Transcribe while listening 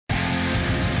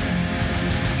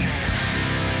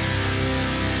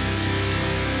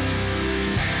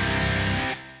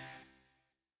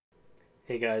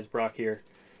Hey guys, Brock here.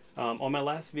 On my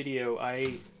last video,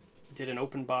 I did an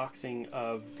open boxing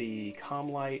of the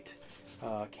Commlite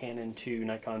Canon to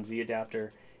Nikon Z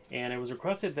adapter, and it was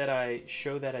requested that I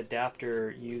show that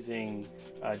adapter using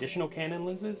additional Canon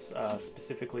lenses,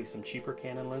 specifically some cheaper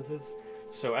Canon lenses.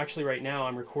 So actually right now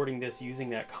I'm recording this using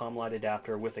that Commlite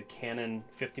adapter with a Canon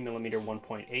 50mm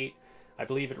 1.8. I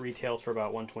believe it retails for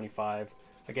about $125.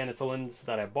 Again, it's a lens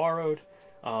that I borrowed.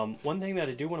 One thing that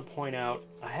I do want to point out,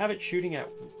 I have it shooting at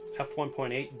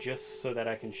f1.8 just so that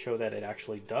I can show that it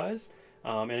actually does,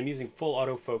 and I'm using full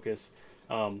autofocus.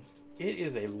 It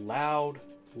is a loud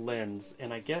lens,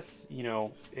 and I guess, you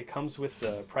know, it comes with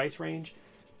the price range,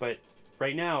 but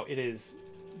right now it is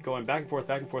going back and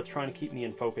forth, trying to keep me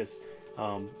in focus,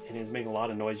 and is making a lot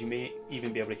of noise. You may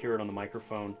even be able to hear it on the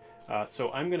microphone.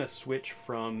 So I'm going to switch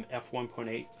from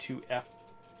f1.8 to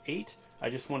f8. I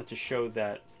just wanted to show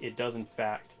that it does in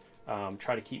fact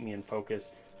try to keep me in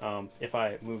focus. If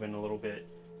I move in a little bit,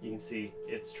 you can see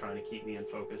it's trying to keep me in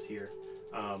focus here.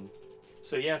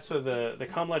 So yeah, so the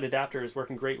Commlite adapter is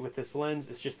working great with this lens.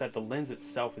 It's just that the lens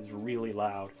itself is really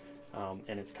loud,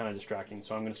 and it's kind of distracting.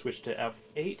 So I'm going to switch to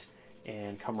f8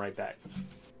 and come right back.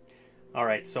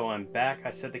 Alright, so I'm back.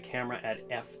 I set the camera at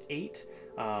f8.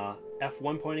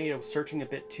 F1.8 I was searching a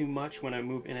bit too much when I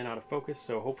move in and out of focus,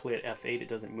 so hopefully at f8 it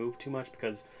doesn't move too much,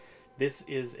 because this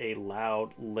is a loud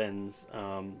lens,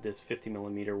 this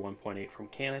 50mm 1.8 from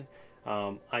Canon.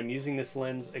 I'm using this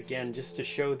lens again just to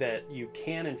show that you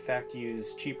can in fact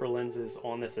use cheaper lenses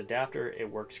on this adapter. It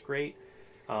works great.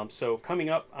 So coming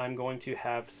up, I'm going to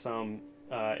have some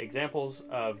examples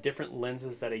of different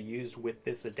lenses that I used with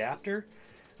this adapter.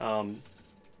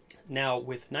 Now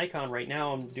with Nikon right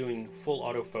now I'm doing full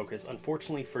autofocus.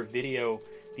 Unfortunately for video,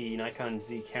 the Nikon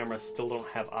Z cameras still don't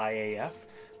have IAF,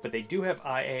 but they do have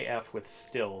IAF with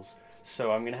stills.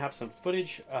 So I'm going to have some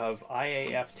footage of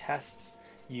IAF tests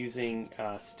using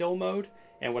still mode,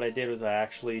 and what I did was I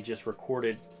actually just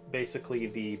recorded basically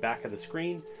the back of the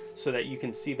screen so that you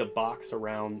can see the box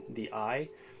around the eye.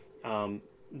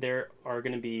 There are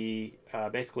going to be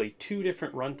basically two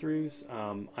different run-throughs.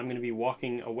 I'm going to be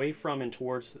walking away from and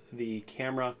towards the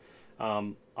camera,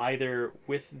 either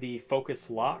with the focus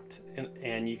locked,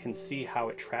 and you can see how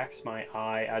it tracks my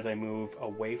eye as I move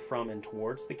away from and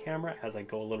towards the camera as I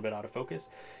go a little bit out of focus.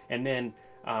 And then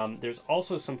there's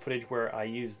also some footage where I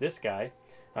use this guy.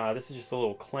 This is just a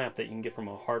little clamp that you can get from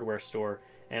a hardware store,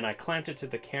 and I clamped it to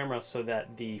the camera so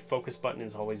that the focus button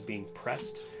is always being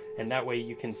pressed, and that way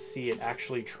you can see it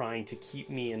actually trying to keep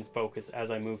me in focus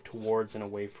as I move towards and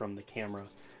away from the camera.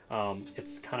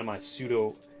 It's kind of my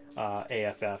pseudo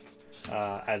AFF,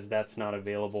 as that's not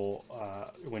available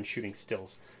when shooting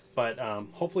stills. But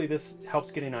hopefully this helps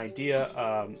get an idea.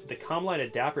 The Commlite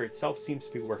adapter itself seems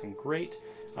to be working great.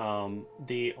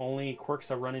 The only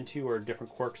quirks I run into are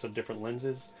different quirks of different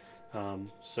lenses.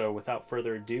 So without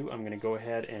further ado, I'm going to go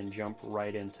ahead and jump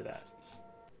right into that.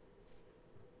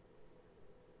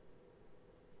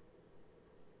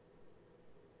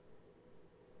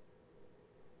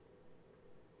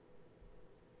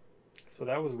 So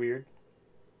that was weird.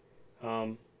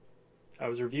 I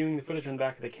was reviewing the footage on the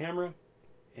back of the camera,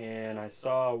 and I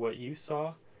saw what you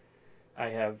saw. I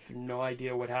have no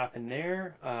idea what happened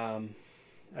there.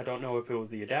 I don't know if it was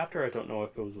the adapter. I don't know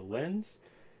if it was the lens.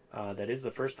 That is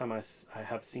the first time I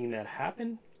have seen that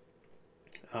happen.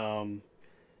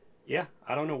 Yeah,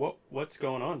 I don't know what's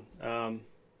going on.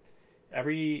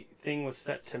 Everything was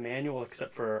set to manual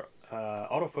except for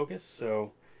autofocus,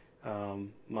 so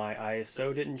my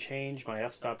ISO didn't change, my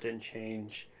f-stop didn't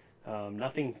change,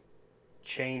 nothing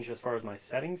changed as far as my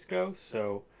settings go.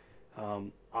 So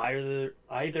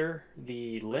either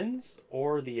the lens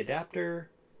or the adapter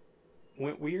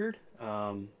went weird.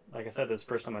 Like I said, this is the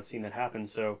first time I've seen that happen,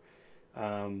 so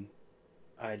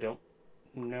I don't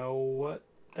know what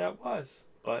that was,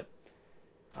 but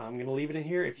I'm gonna leave it in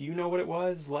here. If you know what it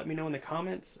was, let me know in the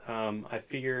comments. I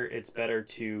figure it's better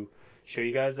to show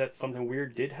you guys that something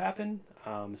weird did happen,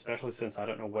 especially since I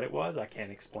don't know what it was. I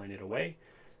can't explain it away.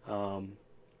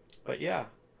 But yeah,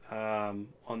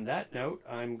 on that note,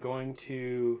 I'm going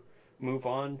to move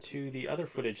on to the other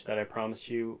footage that I promised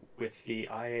you with the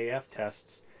IAF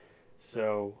tests.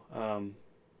 So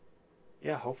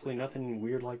yeah, hopefully nothing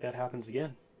weird like that happens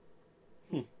again.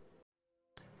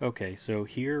 Okay, so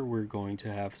here we're going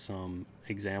to have some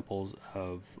examples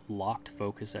of locked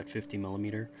focus at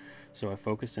 50mm. So I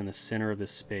focused in the center of the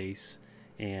space,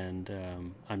 and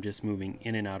I'm just moving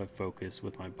in and out of focus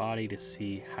with my body to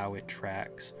see how it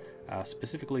tracks,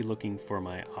 specifically looking for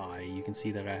my eye. You can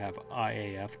see that I have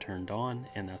IAF turned on,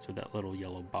 and that's what that little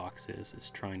yellow box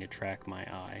is trying to track my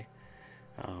eye.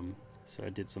 So I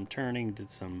did some turning, did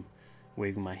some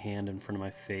waving my hand in front of my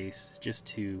face just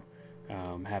to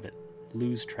have it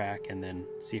lose track and then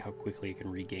see how quickly it can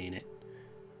regain it.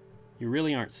 You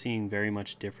really aren't seeing very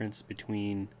much difference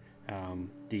between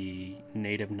the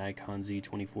native Nikon Z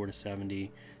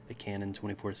 24-70, the Canon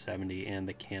 24-70, and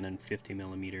the Canon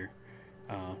 50mm.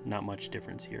 Not much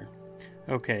difference here.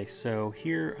 Okay, so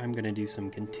here I'm going to do some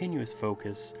continuous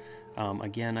focus.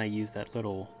 Again, I use that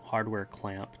little hardware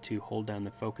clamp to hold down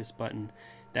the focus button.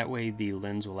 That way the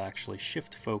lens will actually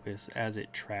shift focus as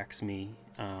it tracks me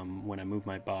when I move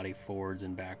my body forwards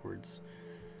and backwards.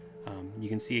 You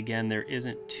can see again there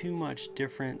isn't too much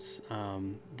difference.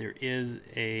 There is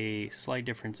a slight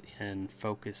difference in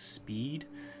focus speed,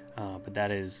 but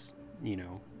that is, you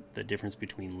know, the difference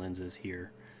between lenses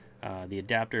here. The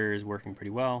adapter is working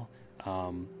pretty well.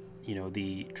 You know,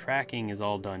 the tracking is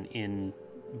all done in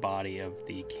body of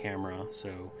the camera,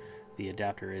 so the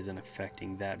adapter isn't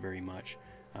affecting that very much,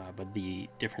 but the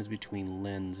difference between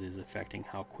lens is affecting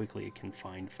how quickly it can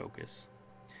find focus.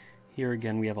 Here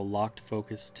again we have a locked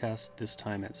focus test, this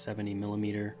time at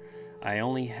 70mm. I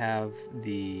only have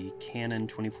the Canon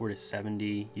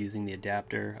 24-70 using the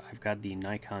adapter. I've got the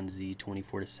Nikon Z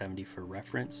 24-70 for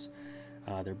reference.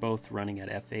 They're both running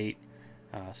at f8,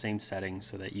 same settings,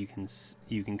 so that you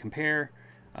can compare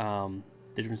the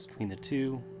difference between the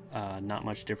two. Not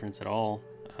much difference at all.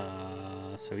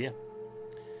 So yeah,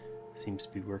 seems to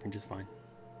be working just fine.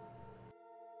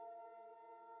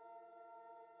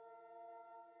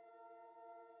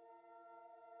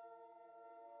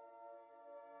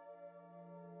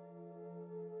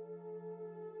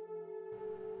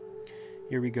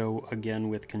 Here we go again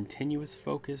with continuous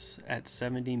focus at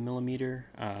 70mm.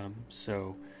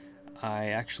 So I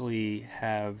actually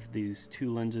have these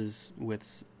two lenses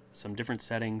with some different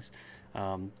settings.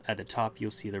 At the top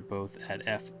you'll see they're both at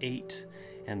f8,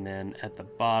 and then at the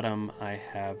bottom I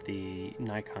have the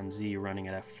Nikon Z running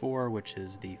at f4, which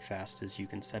is the fastest you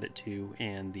can set it to,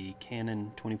 and the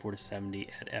Canon 24-70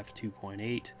 at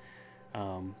f2.8.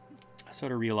 I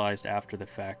sort of realized after the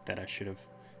fact that I should have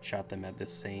shot them at the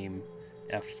same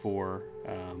f4,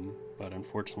 but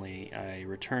unfortunately I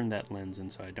returned that lens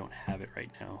and so I don't have it right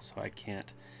now, so I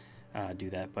can't do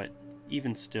that. But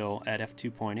even still, at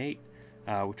f2.8,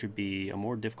 which would be a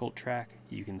more difficult track,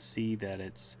 you can see that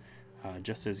it's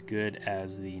just as good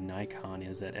as the Nikon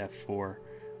is at f4,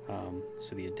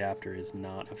 so the adapter is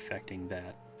not affecting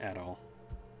that at all.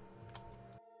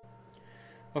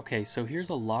 Okay, so here's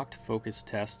a locked focus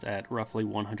test at roughly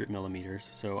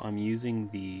 100mm. So I'm using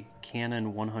the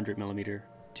Canon 100mm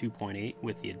 2.8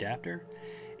 with the adapter,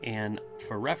 and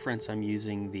for reference I'm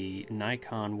using the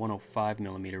Nikon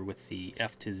 105mm with the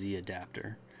F to Z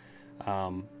adapter.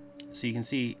 So you can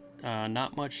see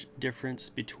not much difference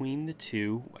between the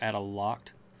two at a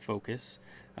locked focus.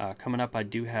 Coming up, I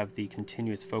do have the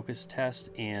continuous focus test,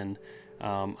 and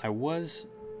I was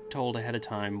told ahead of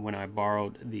time when I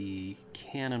borrowed the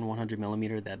Canon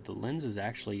 100mm that the lens is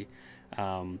actually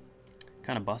kind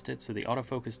of busted, so the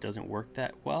autofocus doesn't work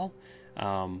that well,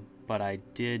 but I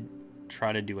did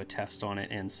try to do a test on it,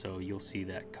 and so you'll see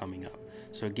that coming up.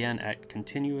 So again, at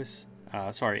continuous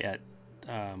at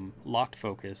locked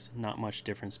focus, not much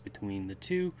difference between the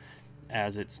two,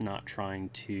 as it's not trying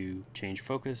to change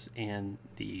focus and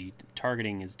the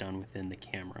targeting is done within the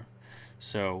camera.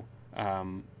 So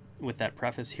with that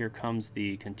preface, here comes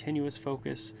the continuous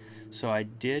focus. So I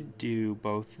did do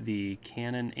both the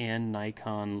Canon and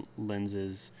Nikon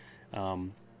lenses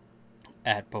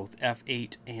at both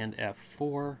f8 and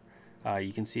f4.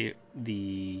 You can see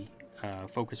the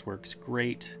focus works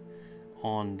great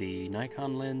on the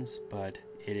Nikon lens, but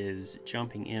it is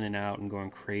jumping in and out and going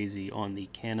crazy on the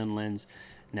Canon lens.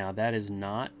 Now that is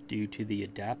not due to the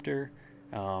adapter.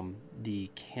 The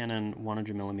Canon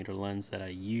 100mm lens that I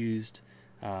used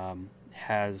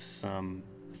has some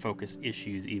focus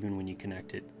issues even when you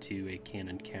connect it to a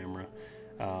Canon camera,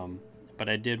 but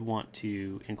I did want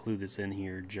to include this in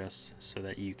here just so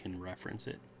that you can reference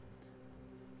it.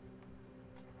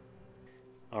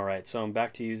 Alright, so I'm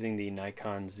back to using the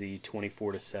Nikon Z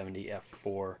 24-70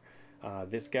 f4.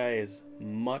 This guy is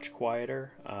much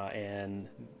quieter, and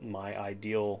my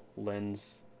ideal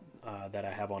lens that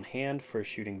I have on hand for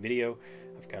shooting video.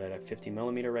 I've got it at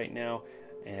 50mm right now,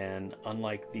 and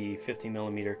unlike the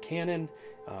 50mm Canon,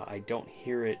 I don't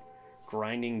hear it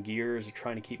grinding gears or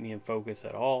trying to keep me in focus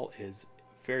at all. It is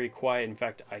very quiet. In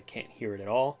fact, I can't hear it at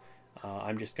all.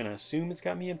 I'm just going to assume it's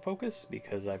got me in focus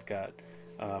because I've got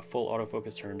full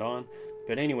autofocus turned on.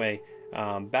 But anyway,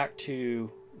 back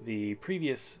to the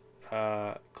previous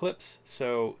clips.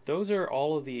 So those are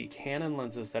all of the Canon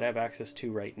lenses that I have access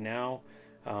to right now.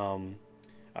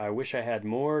 I wish I had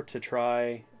more to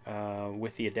try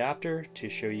with the adapter to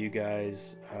show you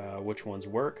guys which ones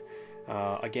work.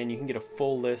 Again, you can get a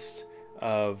full list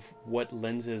of what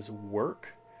lenses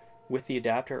work with the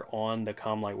adapter on the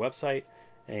Commlite website,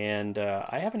 and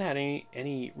I haven't had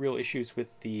any real issues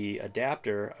with the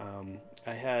adapter.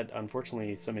 I had,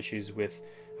 unfortunately, some issues with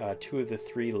 2 of the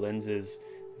 3 lenses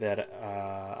that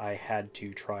I had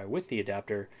to try with the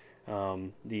adapter.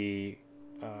 The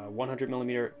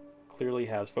 100mm clearly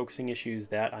has focusing issues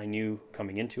that I knew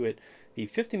coming into it. The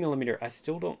 50mm, I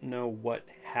still don't know what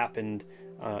happened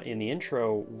in the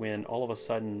intro when all of a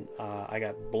sudden I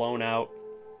got blown out.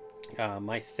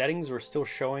 My settings were still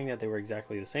showing that they were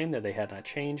exactly the same, that they had not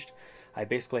changed. I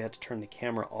basically had to turn the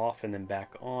camera off and then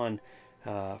back on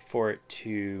for it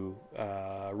to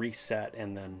reset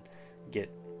and then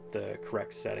get the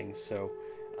correct settings. So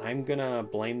I'm gonna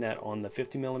blame that on the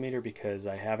 50mm because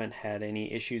I haven't had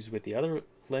any issues with the other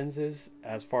lenses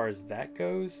as far as that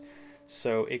goes.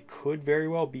 So it could very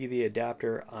well be the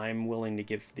adapter. I'm willing to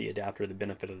give the adapter the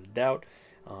benefit of the doubt,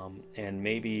 and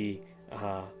maybe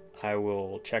I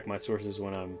will check my sources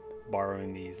when I'm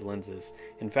borrowing these lenses.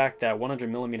 In fact, that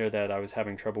 100mm that I was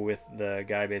having trouble with, the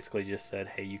guy basically just said,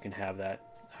 hey, you can have that.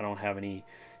 I don't have any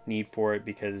need for it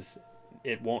because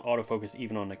it won't autofocus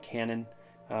even on a Canon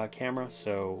camera,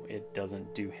 so it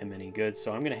doesn't do him any good.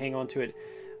 So I'm going to hang on to it.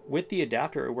 With the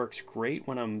adapter, it works great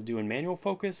when I'm doing manual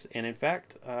focus, and in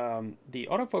fact, the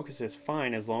autofocus is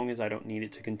fine as long as I don't need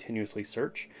it to continuously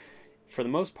search. For the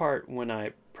most part, when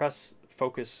I press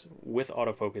focus with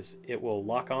autofocus, it will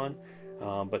lock on,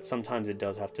 but sometimes it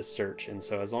does have to search, and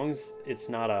so as long as it's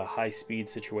not a high-speed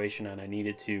situation and I need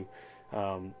it to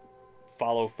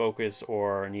follow focus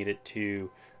or need it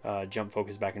to jump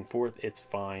focus back and forth, it's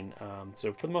fine.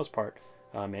 So for the most part,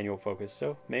 manual focus.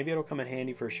 So maybe it'll come in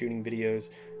handy for shooting videos.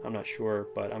 I'm not sure,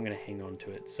 but I'm going to hang on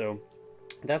to it. So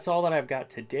that's all that I've got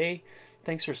today.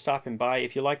 Thanks for stopping by.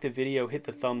 If you liked the video, hit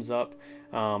the thumbs up.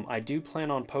 I do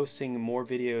plan on posting more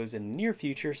videos in the near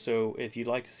future, so if you'd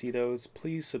like to see those,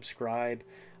 please subscribe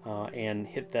and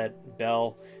hit that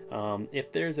bell.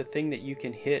 If there's a thing that you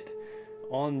can hit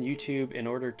on YouTube in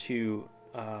order to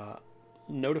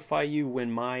notify you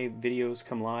when my videos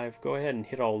come live, go ahead and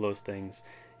hit all those things,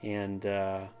 and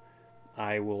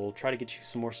I will try to get you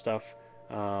some more stuff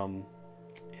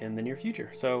in the near future.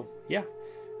 So yeah,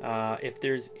 if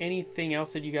there's anything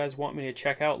else that you guys want me to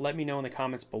check out, let me know in the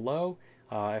comments below.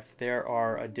 If there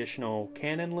are additional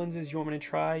Canon lenses you want me to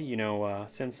try, you know,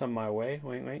 send some my way.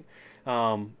 Wait.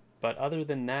 But other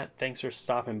than that, thanks for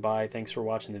stopping by. Thanks for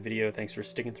watching the video. Thanks for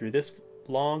sticking through this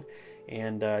long,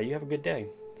 and you have a good day.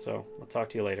 So I'll talk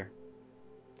to you later.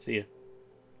 See ya.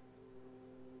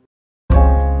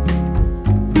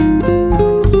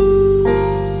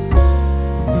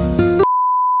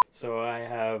 So I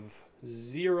have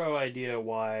zero idea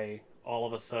why all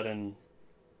of a sudden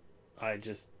I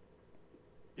just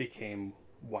became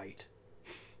white.